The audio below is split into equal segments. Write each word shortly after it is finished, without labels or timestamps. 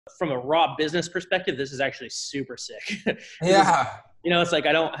from a raw business perspective, this is actually super sick. Yeah. It's like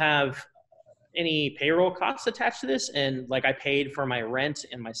I don't have any payroll costs attached to this, and like I paid for my rent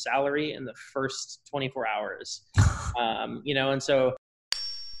and my salary in the first 24 hours. And so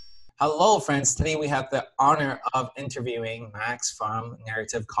Hello, friends. Today we have the honor of interviewing Max from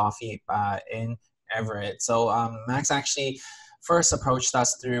Narrative Coffee in Everett. So Max actually first approached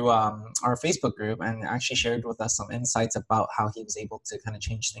us through our Facebook group and actually shared with us some insights about how he was able to kind of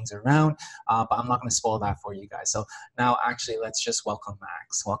change things around. But I'm not going to spoil that for you guys. So now actually let's just welcome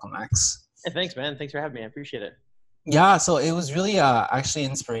Max. Welcome, Max. Hey, thanks, man. Thanks for having me. I appreciate it. Yeah, so it was really actually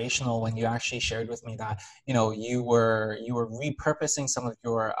inspirational when you actually shared with me that you were repurposing some of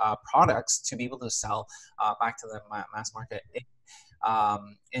your products to be able to sell back to the mass market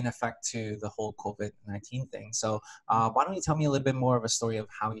in effect to the whole COVID-19 thing. So why don't you tell me a little bit more of a story of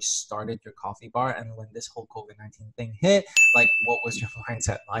how you started your coffee bar, and when this whole COVID-19 thing hit, like what was your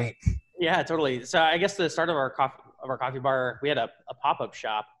mindset like? Yeah, totally. So I guess the start of our coffee bar, we had a pop-up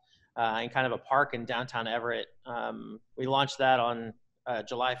shop in kind of a park in downtown Everett. We launched that on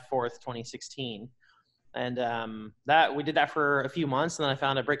July 4th, 2016. And that we did that for a few months, and then I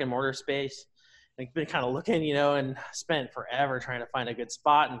found a brick and mortar space. I've been kind of looking, and spent forever trying to find a good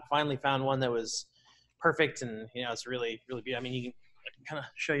spot, and finally found one that was perfect. And it's really, really beautiful. I mean, I can kind of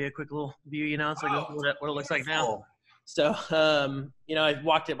show you a quick little view. It's like Wow, what it looks like now. beautiful. So, I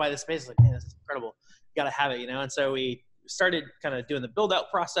walked it by the space, like, man, this is incredible. Got to have it, And so we started kind of doing the build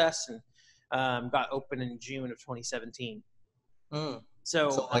out process, and got open in June of 2017.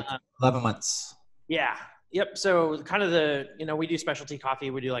 So like 11 months. Yeah. Yep. So kind of we do specialty coffee.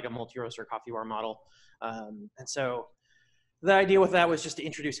 We do like a multi-roaster coffee bar model. And so the idea with that was just to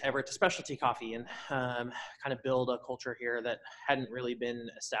introduce Everett to specialty coffee and kind of build a culture here that hadn't really been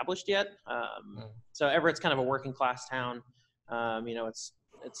established yet. So Everett's kind of a working class town.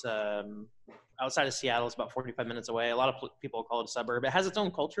 It's outside of Seattle. It's about 45 minutes away. A lot of people call it a suburb. It has its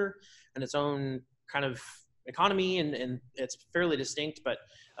own culture and its own kind of economy, and it's fairly distinct, but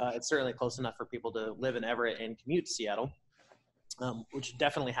it's certainly close enough for people to live in Everett and commute to Seattle, which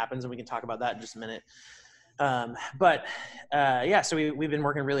definitely happens, and we can talk about that in just a minute. So we've been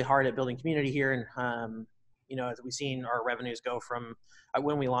working really hard at building community here, and we've seen our revenues go from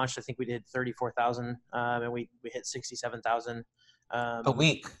when we launched, I think we did 34,000, and we hit 67,000 A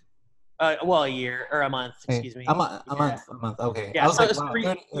week. a year or a month, excuse me. A month. Okay. Yeah, I was so like, it's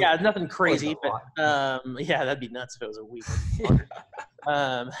wow, nothing crazy, but yeah, that'd be nuts if it was a week.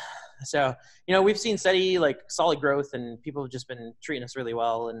 So we've seen steady, like, solid growth, and people have just been treating us really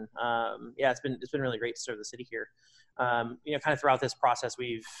well, and it's been really great to serve the city here. Kind of throughout this process,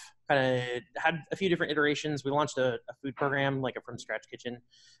 we've kind of had a few different iterations. We launched a food program, like a from scratch kitchen.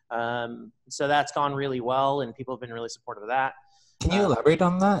 So that's gone really well, and people have been really supportive of that. Can you elaborate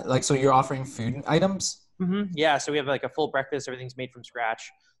on that? Like, so you're offering food items? Mm-hmm. Yeah, so we have like a full breakfast. Everything's made from scratch.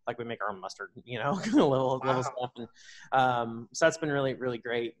 Like, we make our own mustard, level stuff. And so that's been really, really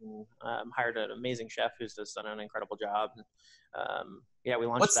great. And hired an amazing chef who's just done an incredible job. And we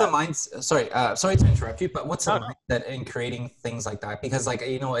launched. What's the mindset? Sorry to interrupt you, but what's the mindset in creating things like that? Because, like,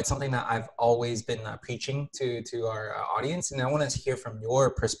 it's something that I've always been preaching to our audience, and I want to hear from your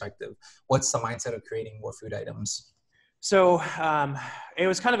perspective. What's the mindset of creating more food items? So it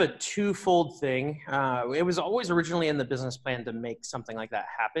was kind of a twofold thing. It was always originally in the business plan to make something like that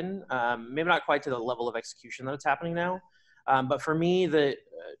happen. Maybe not quite to the level of execution that it's happening now. But for me, you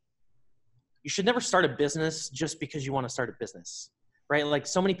should never start a business just because you want to start a business, right? Like,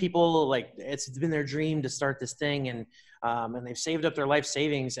 so many people, like, it's been their dream to start this thing, and they've saved up their life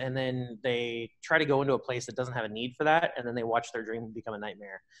savings, and then they try to go into a place that doesn't have a need for that, and then they watch their dream become a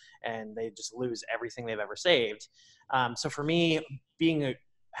nightmare, and they just lose everything they've ever saved. So for me,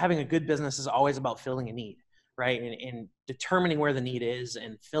 having a good business is always about filling a need, right? And determining where the need is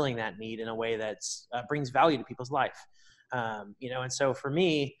and filling that need in a way that brings value to people's life. And so for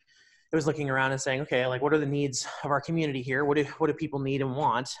me, it was looking around and saying, okay, like, what are the needs of our community here? What do people need and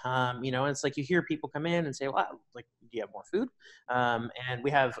want? And it's like, you hear people come in and say, well, like, do you have more food? And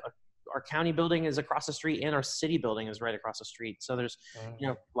we have our county building is across the street, and our city building is right across the street. So there's,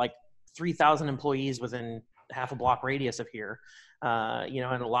 like 3,000 employees within half a block radius of here. And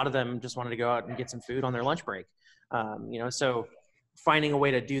a lot of them just wanted to go out and get some food on their lunch break. So finding a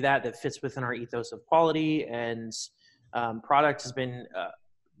way to do that fits within our ethos of quality and product has been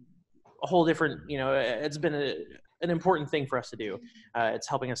a whole different, it's been an important thing for us to do. It's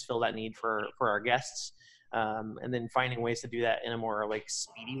helping us fill that need for our guests. And then finding ways to do that in a more, like,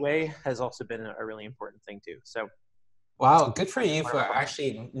 speedy way has also been a really important thing too. So Wow, good for you for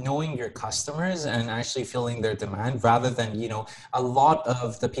actually knowing your customers and actually feeling their demand rather than, a lot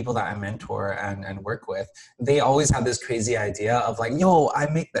of the people that I mentor and work with, they always have this crazy idea of like, yo, I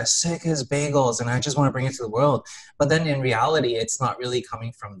make the sickest bagels and I just want to bring it to the world. But then in reality, it's not really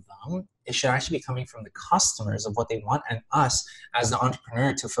coming from them. It should actually be coming from the customers of what they want and us as the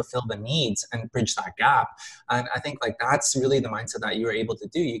entrepreneur to fulfill the needs and bridge that gap. And I think like that's really the mindset that you were able to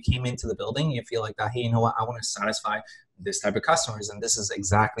do. You came into the building, you feel like that, hey, you know what, I want to satisfy this type of customers and this is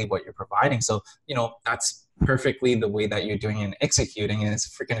exactly what you're providing. So that's perfectly the way that you're doing and executing, and it's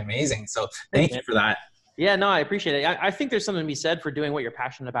freaking amazing. So Thanks, thank man. you for that. Yeah, no, I appreciate it. I think there's something to be said for doing what you're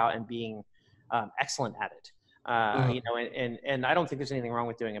passionate about and being excellent at it. And I don't think there's anything wrong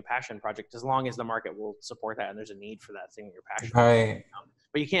with doing a passion project as long as the market will support that and there's a need for that thing that you're passionate Right. about.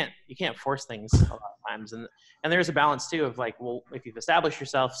 But you can't force things a lot of times, and there's a balance too of like, well, if you've established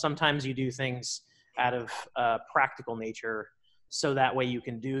yourself, sometimes you do things out of practical nature, so that way you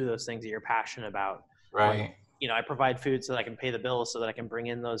can do those things that you're passionate about. Like, Right. I provide food so that I can pay the bills, so that I can bring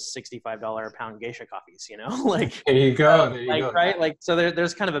in those $65 a pound geisha coffees, like, There you go. There you like, go. right. Like, so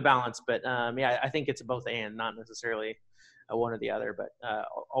there's kind of a balance, but yeah, I think it's both and not necessarily a one or the other, but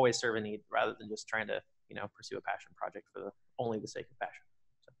always serve a need rather than just trying to, pursue a passion project for only the sake of passion.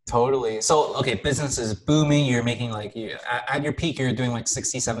 Totally. So, okay, business is booming. You're making like at your peak, you're doing like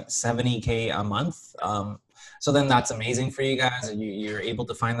 67, 70K a month. So then that's amazing for you guys. And you're able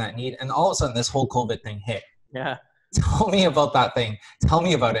to find that need. And all of a sudden this whole COVID thing hit. Yeah. Tell me about that thing. Tell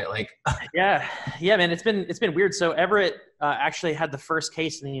me about it. Like, yeah, man, it's been weird. So Everett actually had the first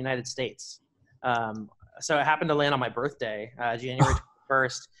case in the United States. So it happened to land on my birthday, January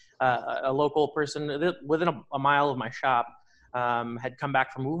 1st. A local person within a mile of my shop had come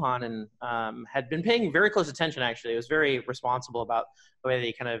back from Wuhan and had been paying very close attention. Actually, he was very responsible about the way that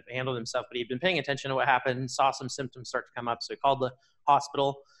he kind of handled himself, but he'd been paying attention to what happened, saw some symptoms start to come up. So he called the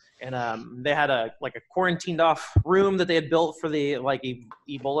hospital, and they had a quarantined off room that they had built for the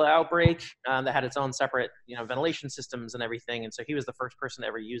Ebola outbreak that had its own separate, ventilation systems and everything. And so he was the first person to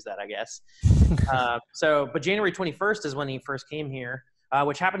ever use that, I guess. But January 21st is when he first came here,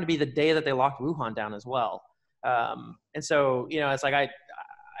 which happened to be the day that they locked Wuhan down as well. And so, it's like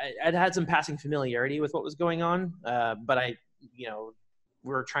I'd had some passing familiarity with what was going on, but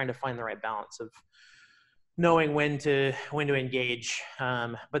we're trying to find the right balance of knowing when to engage.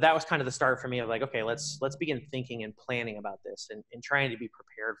 But that was kind of the start for me of like, okay, let's begin thinking and planning about this and trying to be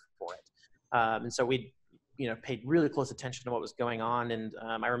prepared for it. And so we, paid really close attention to what was going on. And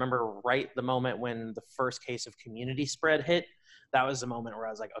I remember right the moment when the first case of community spread hit, that was the moment where I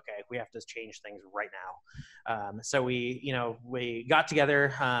was like, okay, we have to change things right now. So we got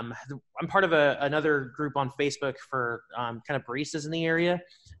together. I'm part of another group on Facebook for kind of baristas in the area.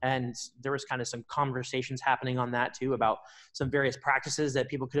 And there was kind of some conversations happening on that too about some various practices that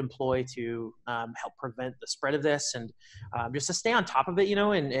people could employ to help prevent the spread of this and just to stay on top of it,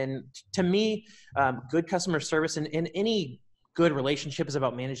 and to me, good customer service and any good relationship is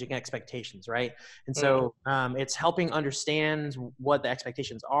about managing expectations, right? And so it's helping understand what the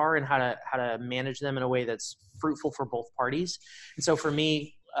expectations are and how to manage them in a way that's fruitful for both parties. And so for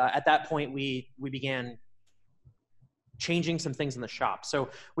me, at that point, we began changing some things in the shop. So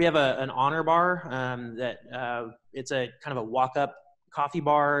we have an honor bar that it's a kind of a walk-up coffee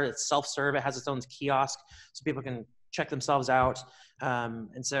bar. It's self-serve. It has its own kiosk, so people can check themselves out.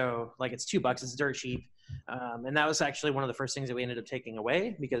 And so it's $2. It's dirt cheap. And that was actually one of the first things that we ended up taking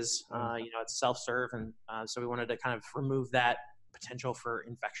away because, it's self-serve. And so we wanted to kind of remove that potential for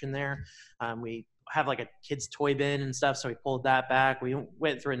infection there. We have a kid's toy bin and stuff. So we pulled that back. We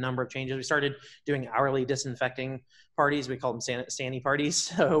went through a number of changes. We started doing hourly disinfecting parties. We called them Sandy parties.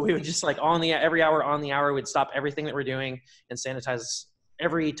 So we would just every hour on the hour, we'd stop everything that we're doing and sanitize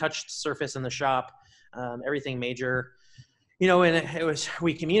every touched surface in the shop, everything major. And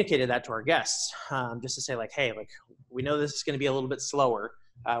we communicated that to our guests, just to say hey, we know this is going to be a little bit slower.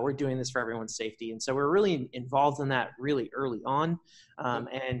 We're doing this for everyone's safety. And so we're really involved in that really early on.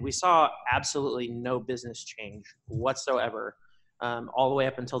 And we saw absolutely no business change whatsoever, all the way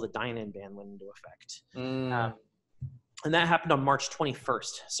up until the dine-in ban went into effect. And that happened on March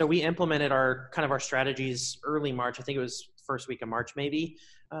 21st. So we implemented our strategies early March. I think it was first week of March, maybe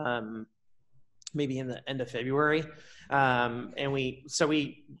in the end of February. And we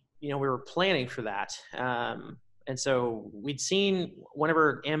were planning for that. And so we'd seen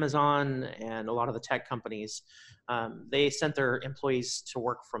whenever Amazon and a lot of the tech companies, they sent their employees to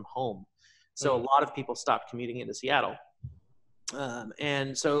work from home. So a lot of people stopped commuting into Seattle.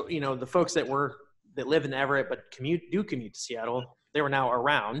 And so, the folks that live in Everett but do commute to Seattle, they were now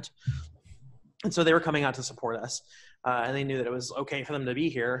around. And so they were coming out to support us. and they knew that it was okay for them to be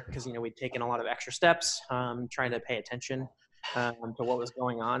here because, you know, we'd taken a lot of extra steps, trying to pay attention to what was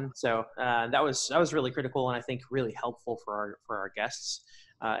going on. So that was really critical, and I think really helpful for our guests,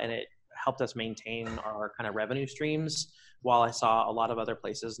 and it helped us maintain our kind of revenue streams, while I saw a lot of other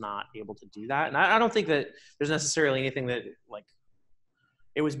places not able to do that. And I don't think that there's necessarily anything that, like,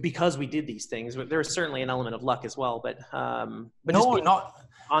 it was because we did these things, but there's certainly an element of luck as well. But just No, being not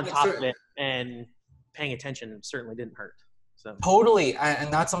on like, top of it and paying attention certainly didn't hurt. So totally.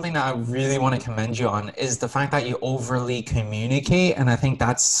 And that's something that I really want to commend you on, is the fact that you overly communicate. And I think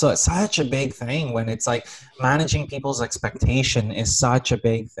that's such a big thing, when it's like managing people's expectation is such a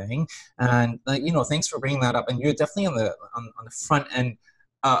big thing. And like, you know, thanks for bringing that up. And you're definitely on the front end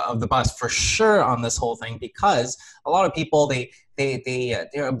of the bus for sure on this whole thing, because a lot of people,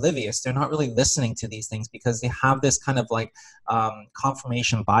 they're oblivious. They're not really listening to these things because they have this kind of like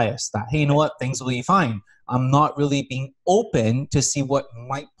confirmation bias that, hey, you know what, things will be fine. I'm not really being open to see what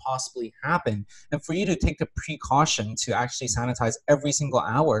might possibly happen. And for you to take the precaution to actually sanitize every single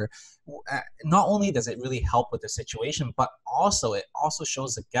hour, not only does it really help with the situation, but also it also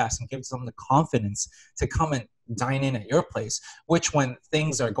shows the guests and gives them the confidence to come and dine in at your place, which when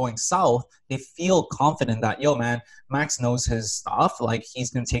things are going south, they feel confident that, yo, man, Max knows his stuff, like he's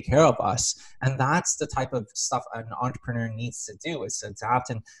going to take care of us. And that's the type of stuff an entrepreneur needs to do, is to adapt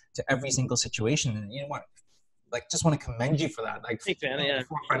to every single situation. And you know what, like, just want to commend you for that, like, thanks, man. Yeah.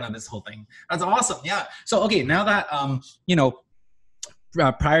 forefront of this whole thing. That's awesome. Yeah. So okay, now that you know,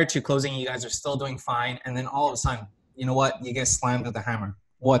 prior to closing, you guys are still doing fine, and then all of a sudden, you know what, you get slammed with the hammer.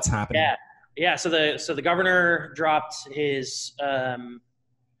 What's happening? Yeah. So the governor dropped his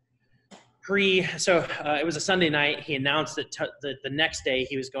it was a Sunday night. He announced that the next day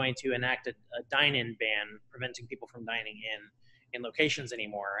he was going to enact a dine-in ban, preventing people from dining in locations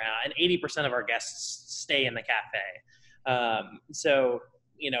anymore. And 80% of our guests stay in the cafe. So,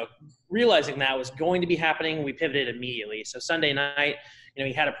 you know, realizing that was going to be happening, we pivoted immediately. So Sunday night, you know,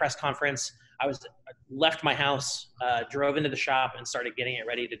 he had a press conference. I left my house, drove into the shop, and started getting it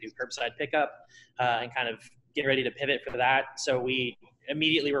ready to do curbside pickup, and kind of get ready to pivot for that. So we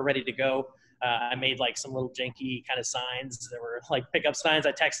immediately were ready to go. I made like some little janky kind of signs that were like pickup signs.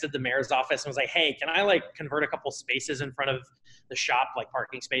 I texted the mayor's office and was like, hey, can I like convert a couple spaces in front of the shop, like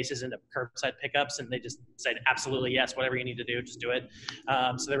parking spaces, into curbside pickups? And they just said, absolutely, yes, whatever you need to do, just do it.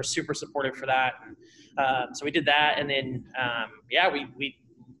 So they were super supportive for that. So we did that. And then, we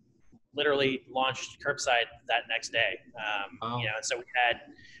literally launched curbside that next day. Wow. You know, and so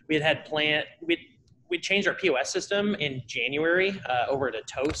we changed our POS system in January over to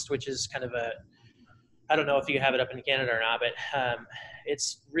Toast, which is kind of I don't know if you have it up in Canada or not, but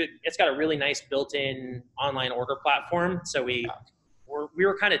it's got a really nice built-in online order platform. So we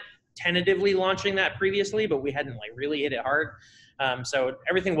were kind of tentatively launching that previously, but we hadn't like really hit it hard. So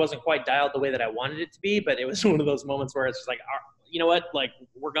everything wasn't quite dialed the way that I wanted it to be, but it was one of those moments where it's just like, you know what, like,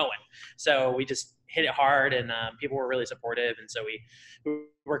 we're going. So we just hit it hard, and people were really supportive. And so we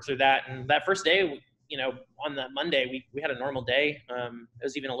worked through that. And that first day, you know, on the Monday, we had a normal day. It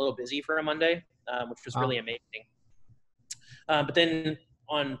was even a little busy for a Monday, which was really amazing. But then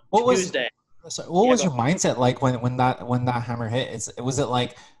on Tuesday. What was your mindset like when that hammer hit? Was it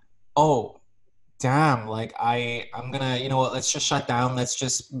like, oh, damn, like I'm gonna, you know what, let's just shut down, let's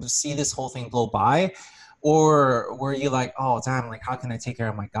just see this whole thing blow by? Or were you like, oh damn, like how can I take care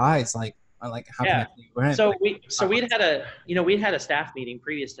of my guys? Like how can I pay rent? So we'd had a staff meeting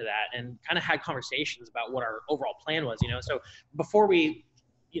previous to that, and kind of had conversations about what our overall plan was, you know. So before we,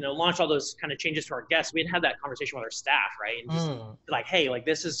 you know, launch all those kind of changes to our guests, we'd had that conversation with our staff, right? And just like, hey, like,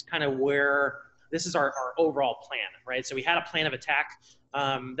 this is kind of this is our overall plan, right? So we had a plan of attack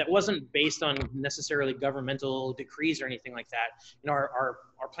that wasn't based on necessarily governmental decrees or anything like that. You know, our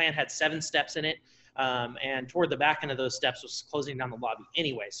plan had 7 steps in it. And toward the back end of those steps was closing down the lobby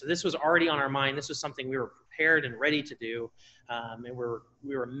anyway. So this was already on our mind. This was something we were prepared and ready to do. And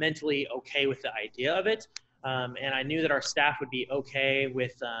we were mentally okay with the idea of it. And I knew that our staff would be okay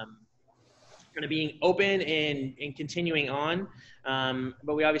with kind of being open and continuing on.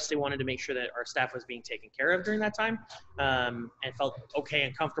 But we obviously wanted to make sure that our staff was being taken care of during that time, and felt okay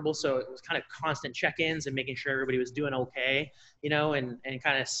and comfortable. So it was kind of constant check-ins and making sure everybody was doing okay, you know, and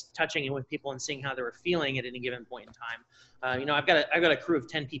kind of touching in with people and seeing how they were feeling at any given point in time. You know, I've got a crew of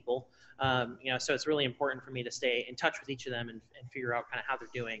 10 people, you know, so it's really important for me to stay in touch with each of them and figure out kind of how they're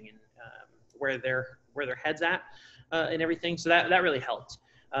doing and where their head's at, and everything. So that really helped.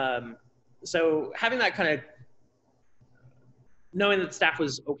 So having that kind of, knowing that staff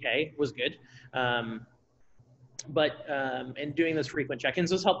was okay was good. But and doing those frequent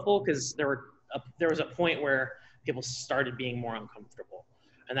check-ins was helpful, because there was a point where people started being more uncomfortable.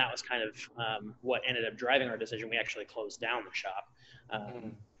 And that was kind of what ended up driving our decision. We actually closed down the shop.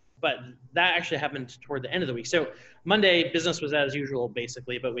 But that actually happened toward the end of the week. So Monday, business was as usual,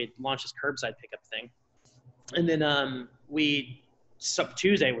 basically, but we launched this curbside pickup thing. And then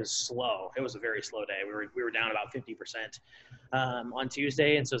Tuesday was slow. It was a very slow day. We were down about 50% on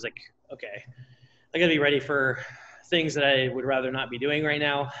Tuesday. And so I was like, okay, I got to be ready for things that I would rather not be doing right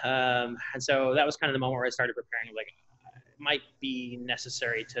now. And so that was kind of the moment where I started preparing, like, it might be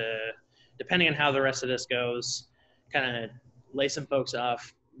necessary to, depending on how the rest of this goes, kind of lay some folks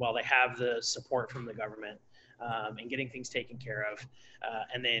off while they have the support from the government, and getting things taken care of.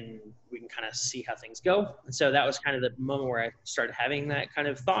 And then we can kind of see how things go. And so that was kind of the moment where I started having that kind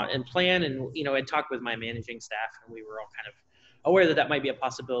of thought and plan. And, you know, I talked with my managing staff, and we were all kind of aware that that might be a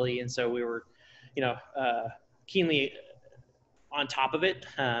possibility. And so we were, you know, keenly on top of it.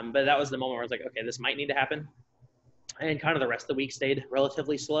 But that was the moment where I was like, okay, this might need to happen. And kind of the rest of the week stayed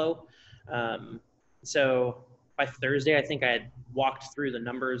relatively slow. So by Thursday, I think I had walked through the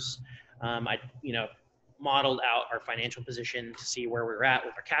numbers. I, you know, modeled out our financial position to see where we were at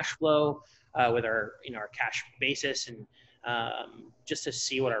with our cash flow, with our, you know, our cash basis, and just to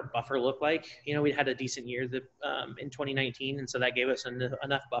see what our buffer looked like. You know, we had a decent year in 2019, and so that gave us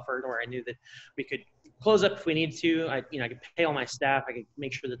enough buffer where I knew that we could close up if we need to. I could pay all my staff. I could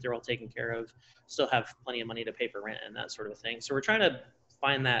make sure that they're all taken care of. Still have plenty of money to pay for rent and that sort of thing. So we're trying to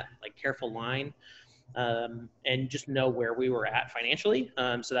find that like careful line, and just know where we were at financially,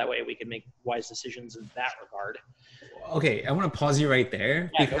 so that way we can make wise decisions in that regard. Okay, I want to pause you right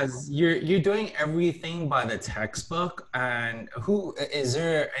there, because you're doing everything by the textbook. And who is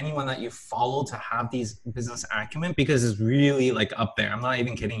there anyone that you follow to have these business acumen? Because it's really like up there. I'm not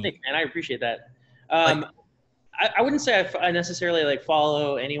even kidding you. And I appreciate that. I wouldn't say I necessarily like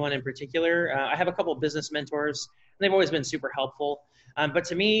follow anyone in particular. I have a couple of business mentors, and they've always been super helpful. But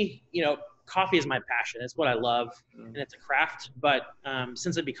to me, you know, coffee is my passion. It's what I love, and it's a craft. But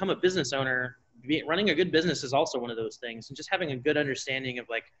since I've become a business owner, running a good business is also one of those things. And just having a good understanding of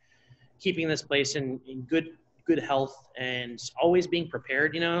like keeping this place in good health and always being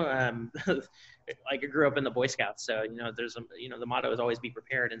prepared, you know. Like I grew up in the Boy Scouts, so, you know, the motto is always be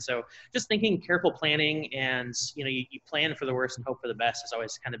prepared. And so just thinking careful planning, and, you know, you plan for the worst and hope for the best has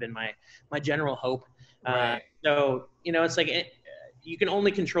always kind of been my general hope. Right. So, you know, it's like you can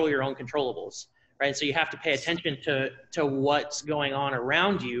only control your own controllables, right? So you have to pay attention to what's going on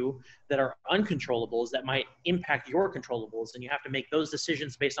around you that are uncontrollables that might impact your controllables, and you have to make those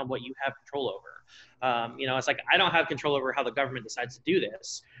decisions based on what you have control over. You know, it's like I don't have control over how the government decides to do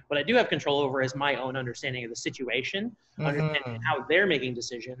this. What I do have control over is my own understanding of the situation, understanding how they're making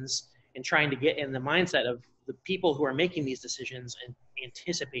decisions, and trying to get in the mindset of the people who are making these decisions and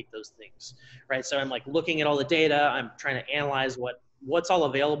anticipate those things, right? So I'm like looking at all the data. I'm trying to analyze what's all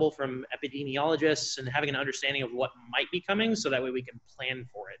available from epidemiologists, and having an understanding of what might be coming, so that way we can plan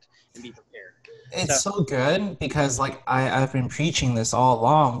for it and be prepared. It's so good, because like I've been preaching this all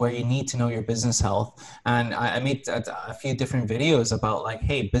along, where you need to know your business health. And I made a few different videos about like,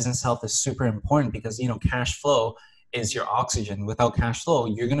 hey, business health is super important, because, you know, cash flow is your oxygen. Without cash flow,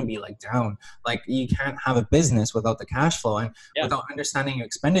 you're going to be like down. Like you can't have a business without the cash flow, and without understanding your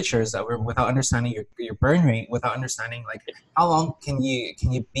expenditures, without understanding your burn rate, without understanding like how long can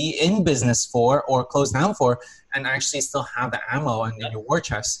you be in business for or close down for, and actually still have the ammo in your war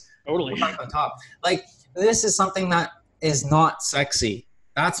chest. Totally. On top. Like this is something that is not sexy.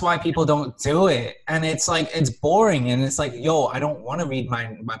 That's why people don't do it. And it's like, it's boring. And it's like, yo, I don't want to read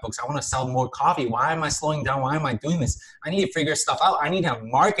my books. I want to sell more coffee. Why am I slowing down? Why am I doing this? I need to figure stuff out. I need to have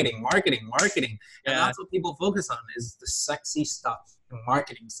marketing. And that's what people focus on, is the sexy stuff, the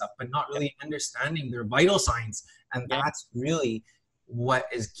marketing stuff, but not really understanding their vital signs. And that's really what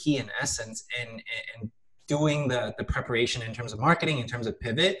is key in essence in doing the preparation in terms of marketing, in terms of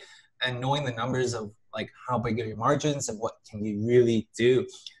pivot, and knowing the numbers of like how big are your margins and what can you really do.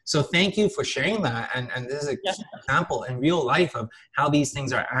 So thank you for sharing that. And this is a key example in real life of how these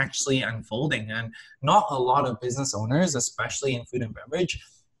things are actually unfolding. And not a lot of business owners, especially in food and beverage,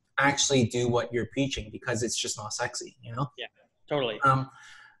 actually do what you're preaching, because it's just not sexy, you know? Yeah, totally.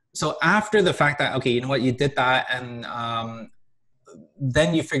 So after the fact that, okay, you know what, you did that, and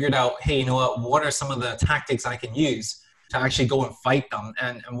then you figured out, hey, you know what are some of the tactics I can use to actually go and fight them?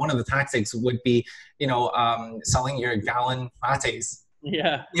 And one of the tactics would be, you know, selling your gallon lattes.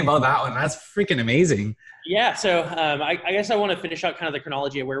 Yeah. About that one. That's freaking amazing. Yeah. So I guess I want to finish out kind of the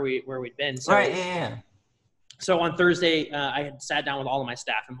chronology of where we'd been. So, right. Yeah. So on Thursday, I had sat down with all of my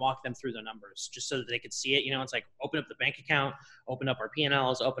staff and walked them through the numbers just so that they could see it. You know, it's like open up the bank account, open up our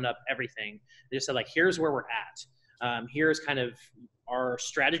P&Ls, open up everything. They just said like, here's where we're at. Here's kind of our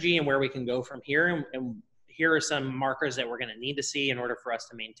strategy and where we can go from here. And here are some markers that we're going to need to see in order for us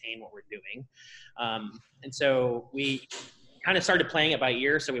to maintain what we're doing. And so we kind of started playing it by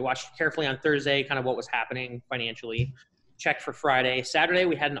ear. So we watched carefully on Thursday, kind of what was happening financially, checked for Friday. Saturday,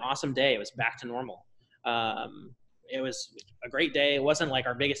 we had an awesome day. It was back to normal. It was a great day. It wasn't like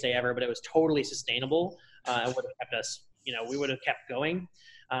our biggest day ever, but it was totally sustainable. It would have kept us, we would have kept going.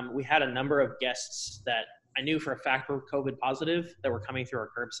 We had a number of guests that I knew for a fact were COVID positive that were coming through our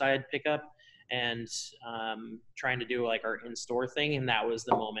curbside pickup and trying to do like our in-store thing. And that was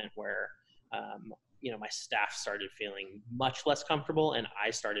the moment where, my staff started feeling much less comfortable, and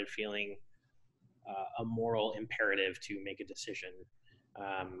I started feeling a moral imperative to make a decision.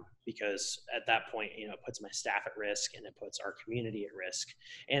 Because at that point, it puts my staff at risk and it puts our community at risk.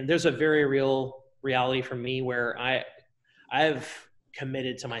 And there's a very real reality for me where I've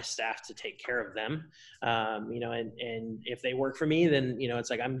committed to my staff to take care of them. And if they work for me, then, it's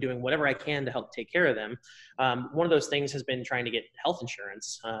like I'm doing whatever I can to help take care of them. One of those things has been trying to get health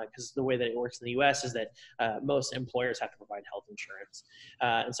insurance, because the way that it works in the US is that most employers have to provide health insurance.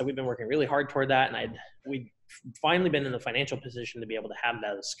 And so we've been working really hard toward that. And we've finally been in the financial position to be able to have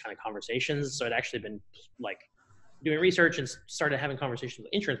those kind of conversations. So I'd actually been like doing research and started having conversations with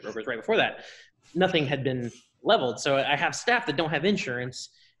insurance brokers right before that. Nothing had been leveled. So I have staff that don't have insurance,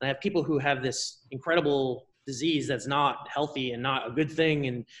 and I have people who have this incredible disease that's not healthy and not a good thing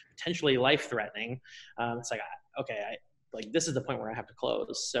and potentially life-threatening. It's like, okay, this is the point where I have to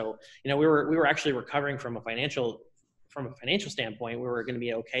close. So, we were actually recovering from a financial standpoint. We were going to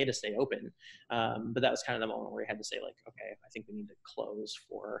be okay to stay open. But that was kind of the moment where we had to say like, okay, I think we need to close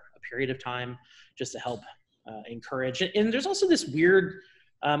for a period of time just to help encourage. And there's also this weird,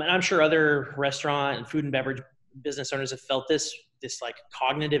 and I'm sure other restaurant and food and beverage business owners have felt this like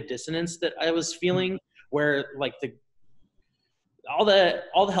cognitive dissonance that I was feeling, where like all the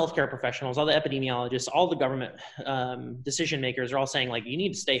healthcare professionals, all the epidemiologists, all the government decision makers are all saying like, you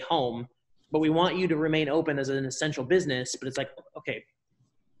need to stay home, but we want you to remain open as an essential business. But it's like, okay,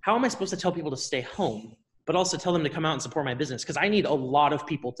 how am I supposed to tell people to stay home, but also tell them to come out and support my business? Because I need a lot of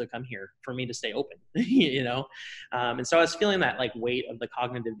people to come here for me to stay open, And so I was feeling that like weight of the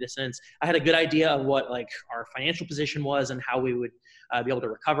cognitive dissonance. I had a good idea of what like our financial position was and how we would be able to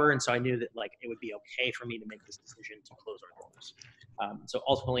recover. And so I knew that like it would be okay for me to make this decision to close our doors. So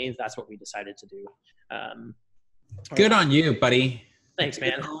ultimately, that's what we decided to do. Good on you, buddy. Thanks,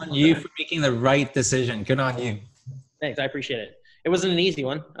 man. Good on you for making the right decision. Good on you. Thanks. I appreciate it. It wasn't an easy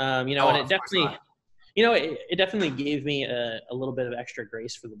one, and it definitely, it definitely gave me a little bit of extra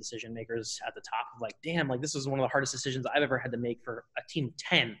grace for the decision makers at the top of like, damn, like this was one of the hardest decisions I've ever had to make for a team of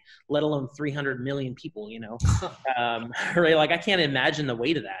 10, let alone 300 million people, right? Like I can't imagine the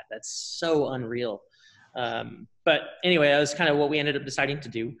weight of that. That's so unreal. But anyway, that was kind of what we ended up deciding to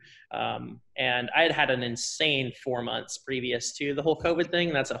do. And I had an insane 4 months previous to the whole COVID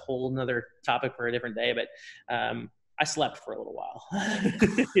thing. That's a whole nother topic for a different day, but, I slept for a little while.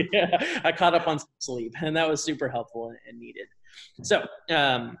 Yeah, I caught up on sleep, and that was super helpful and needed. So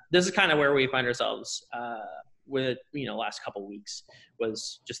this is kind of where we find ourselves with, last couple of weeks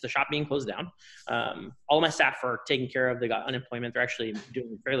was just the shop being closed down. All of my staff are taken care of. They got unemployment. They're actually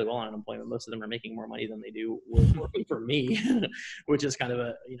doing fairly well on unemployment. Most of them are making more money than they do working for me, which is kind of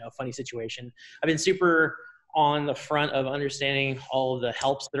a funny situation. I've been super on the front of understanding all of the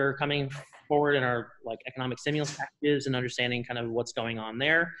helps that are coming forward in our like economic stimulus packages and understanding kind of what's going on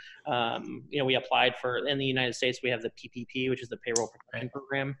there. We applied for, in the United States, we have the PPP, which is the payroll protection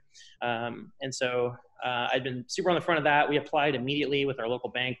program. And so I've been super on the front of that. We applied immediately with our local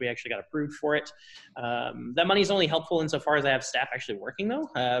bank. We actually got approved for it. That money is only helpful insofar as I have staff actually working though.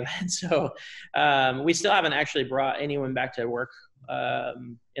 And so we still haven't actually brought anyone back to work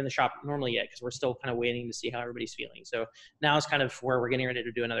in the shop normally yet, because we're still kind of waiting to see how everybody's feeling. So now is kind of where we're getting ready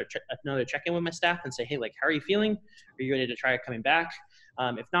to do another check-in with my staff and say, hey, like, how are you feeling? Are you ready to try coming back?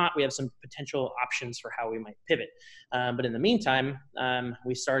 If not, we have some potential options for how we might pivot. But in the meantime,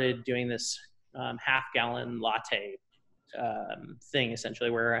 we started doing this half-gallon latte thing,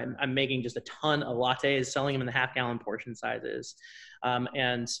 essentially, where I'm making just a ton of lattes, selling them in the half-gallon portion sizes.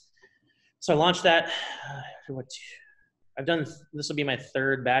 And so I launched that, this will be my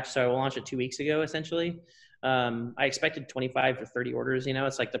third batch, so I launched it 2 weeks ago, essentially. I expected 25 to 30 orders.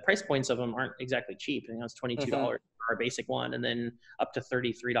 It's like the price points of them aren't exactly cheap. It's $22 for our basic one, and then up to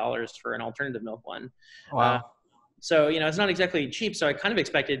 $33 for an alternative milk one. Wow. So, it's not exactly cheap. So I kind of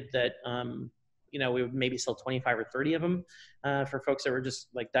expected that, we would maybe sell 25 or 30 of them for folks that were just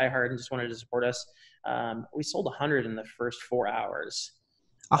like diehard and just wanted to support us. We sold 100 in the first 4 hours.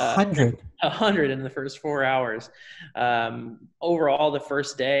 100. 100 in the first 4 hours. Overall, the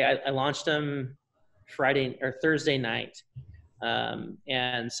first day I launched them Friday or Thursday night.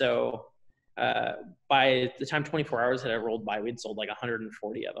 And so by the time 24 hours had rolled by, we'd sold like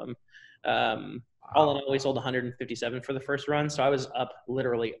 140 of them. All in all, we sold 157 for the first run. So I was up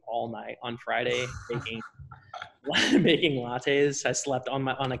literally all night on Friday making lattes. I slept on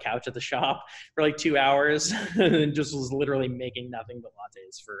a couch at the shop for like 2 hours and just was literally making nothing but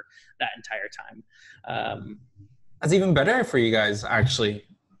lattes for that entire time. That's even better for you guys, actually.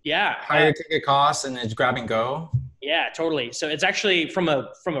 Yeah. Higher ticket costs and it's grab and go. Yeah, totally. So it's actually from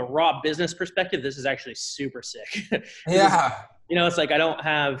a raw business perspective, this is actually super sick. Yeah. It's like I don't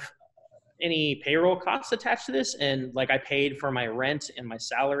have any payroll costs attached to this, and like I paid for my rent and my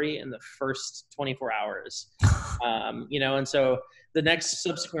salary in the first 24 hours. And so the next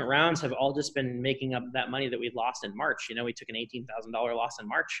subsequent rounds have all just been making up that money that we'd lost in March. We took an $18,000 loss in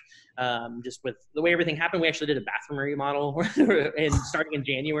March. Just with the way everything happened, we actually did a bathroom remodel and starting in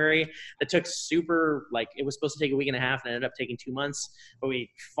January that took it was supposed to take a week and a half and ended up taking 2 months, but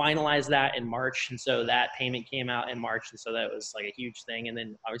we finalized that in March. And so that payment came out in March. And so that was like a huge thing. And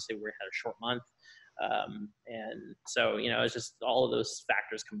then obviously we had a short month. And so, it's just all of those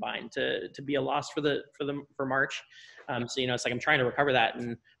factors combined to be a loss for March. So, it's like I'm trying to recover that.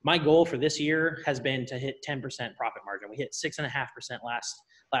 And my goal for this year has been to hit 10% profit margin. We hit 6.5% last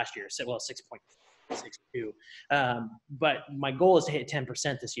year. So, 6.62. But my goal is to hit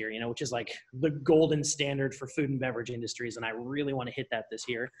 10% this year, which is like the golden standard for food and beverage industries. And I really want to hit that this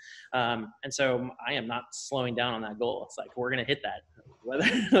year. And so I am not slowing down on that goal. It's like, we're going to hit that. Whether,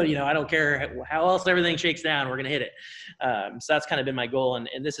 I don't care how else everything shakes down, we're going to hit it. So that's kind of been my goal.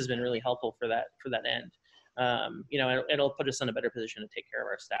 And this has been really helpful for that end. It'll put us in a better position to take care of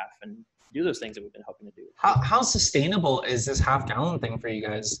our staff and do those things that we've been hoping to do. How sustainable is this half-gallon thing for you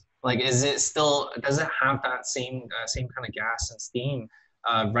guys? Like, does it have that same kind of gas and steam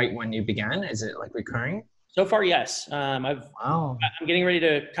right when you began? Is it like recurring? So far, yes. I'm getting ready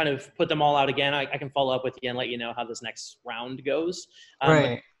to kind of put them all out again. I can follow up with you and let you know how this next round goes.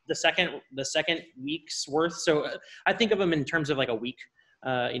 Right. The second week's worth. So I think of them in terms of like a week.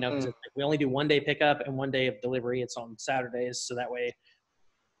 Because we only do 1 day pickup and 1 day of delivery. It's on Saturdays, so that way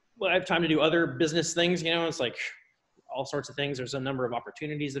I have time to do other business things. It's like all sorts of things. There's a number of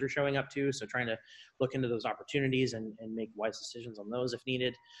opportunities that are showing up too, so trying to look into those opportunities and make wise decisions on those if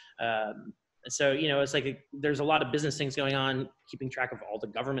needed. So it's like there's a lot of business things going on, keeping track of all the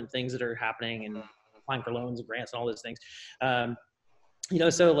government things that are happening and applying for loans and grants and all those things.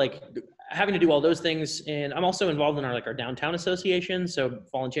 So like having to do all those things. And I'm also involved in our downtown association. So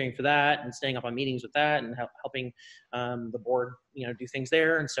volunteering for that and staying up on meetings with that and helping the board, do things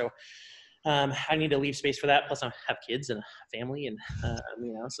there. And so I need to leave space for that. Plus I have kids and a family and,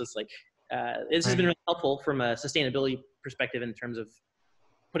 so it's like, this has been really helpful from a sustainability perspective in terms of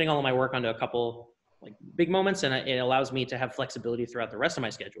putting all of my work onto a couple big moments, and it allows me to have flexibility throughout the rest of my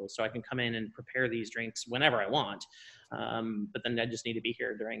schedule, so I can come in and prepare these drinks whenever I want. But then I just need to be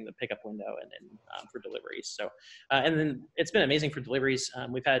here during the pickup window and then for deliveries. So, and then it's been amazing for deliveries.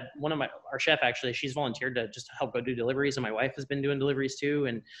 We've had our chef actually, she's volunteered to just help go do deliveries, and my wife has been doing deliveries too.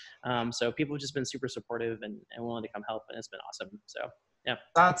 And so people have just been super supportive and willing to come help, and it's been awesome. So. Yeah,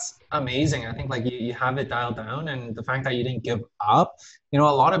 that's amazing. I think you have it dialed down, and the fact that you didn't give up. A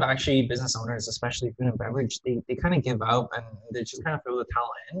lot of actually business owners, especially food and beverage, they kind of give up and they just kind of throw the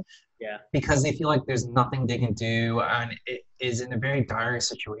towel in. Yeah. Because they feel like there's nothing they can do, and it is in a very dire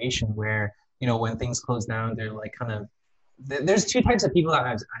situation where when things close down, they're like kind of. There's two types of people that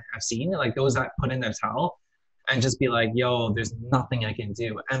I've seen, like those that put in their towel and just be like, "Yo, there's nothing I can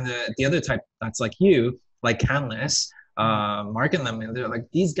do," and the other type that's like you, like Canlis. Marking them, and they're like,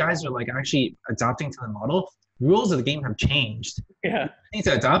 these guys are like actually adapting to the model. Rules of the game have changed. Yeah, you need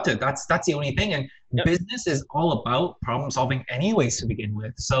to adapt it. That's the only thing. And business is all about problem solving anyways to begin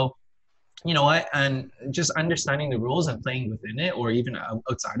with. So you know what, and just understanding the rules and playing within it or even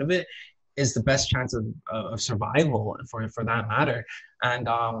outside of it is the best chance of survival for that matter. And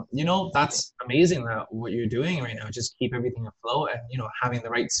that's amazing that what you're doing right now, just keep everything afloat and having the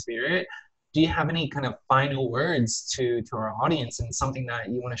right spirit. Do you have any kind of final words to our audience and something that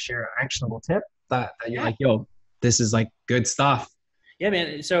you want to share, an actionable tip that you're like, yo, this is like good stuff? Yeah,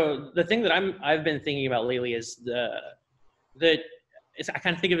 man. So the thing that I've been thinking about lately is I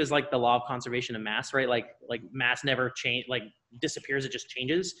kind of think of it as like the law of conservation of mass, right? Like mass never disappears, it just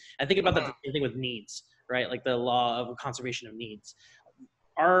changes. I think about the same thing with needs, right? Like the law of conservation of needs.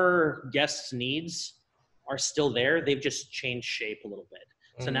 Our guests' needs are still there. They've just changed shape a little bit.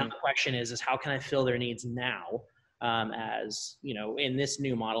 So now the question is how can I fill their needs now as, you know, in this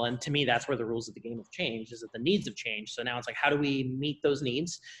new model. And to me, that's where the rules of the game have changed, is that the needs have changed. So now it's like, how do we meet those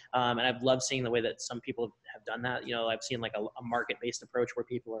needs? And I've loved seeing the way that some people have done that. You know, I've seen like a market-based approach where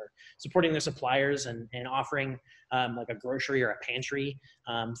people are supporting their suppliers and offering like a grocery or a pantry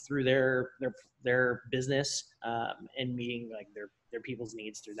through their business, and meeting like their people's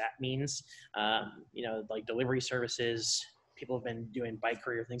needs through that means. You know, like delivery services. People have been doing bike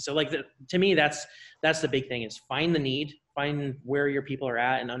courier things. So like to me, that's the big thing, is find the need, find where your people are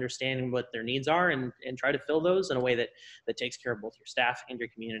at and understanding what their needs are, and try to fill those in a way that takes care of both your staff and your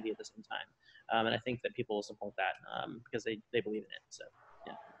community at the same time. And I think that people will support that because they believe in it. So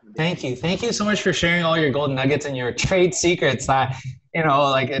yeah. Thank you. Thank you so much for sharing all your golden nuggets and your trade secrets that, you know,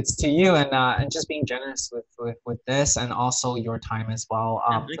 like it's to you, and just being generous with this, and also your time as well.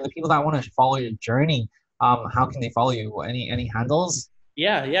 For the people that want to follow your journey, how can they follow you? Any handles?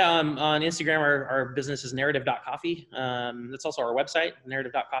 Yeah. On Instagram, our business is narrative.coffee. That's also our website,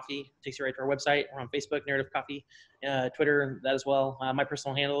 narrative.coffee. Takes you right to our website. We're on Facebook, Narrative Coffee, Twitter, that as well. My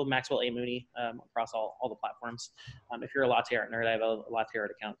personal handle, Maxwell A. Mooney, across all the platforms. If you're a latte art nerd, I have a latte art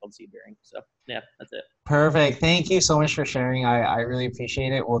account called Seed Bearing. So yeah, that's it. Perfect. Thank you so much for sharing. I really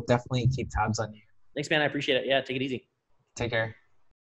appreciate it. We'll definitely keep tabs on you. Thanks, man. I appreciate it. Yeah, take it easy. Take care.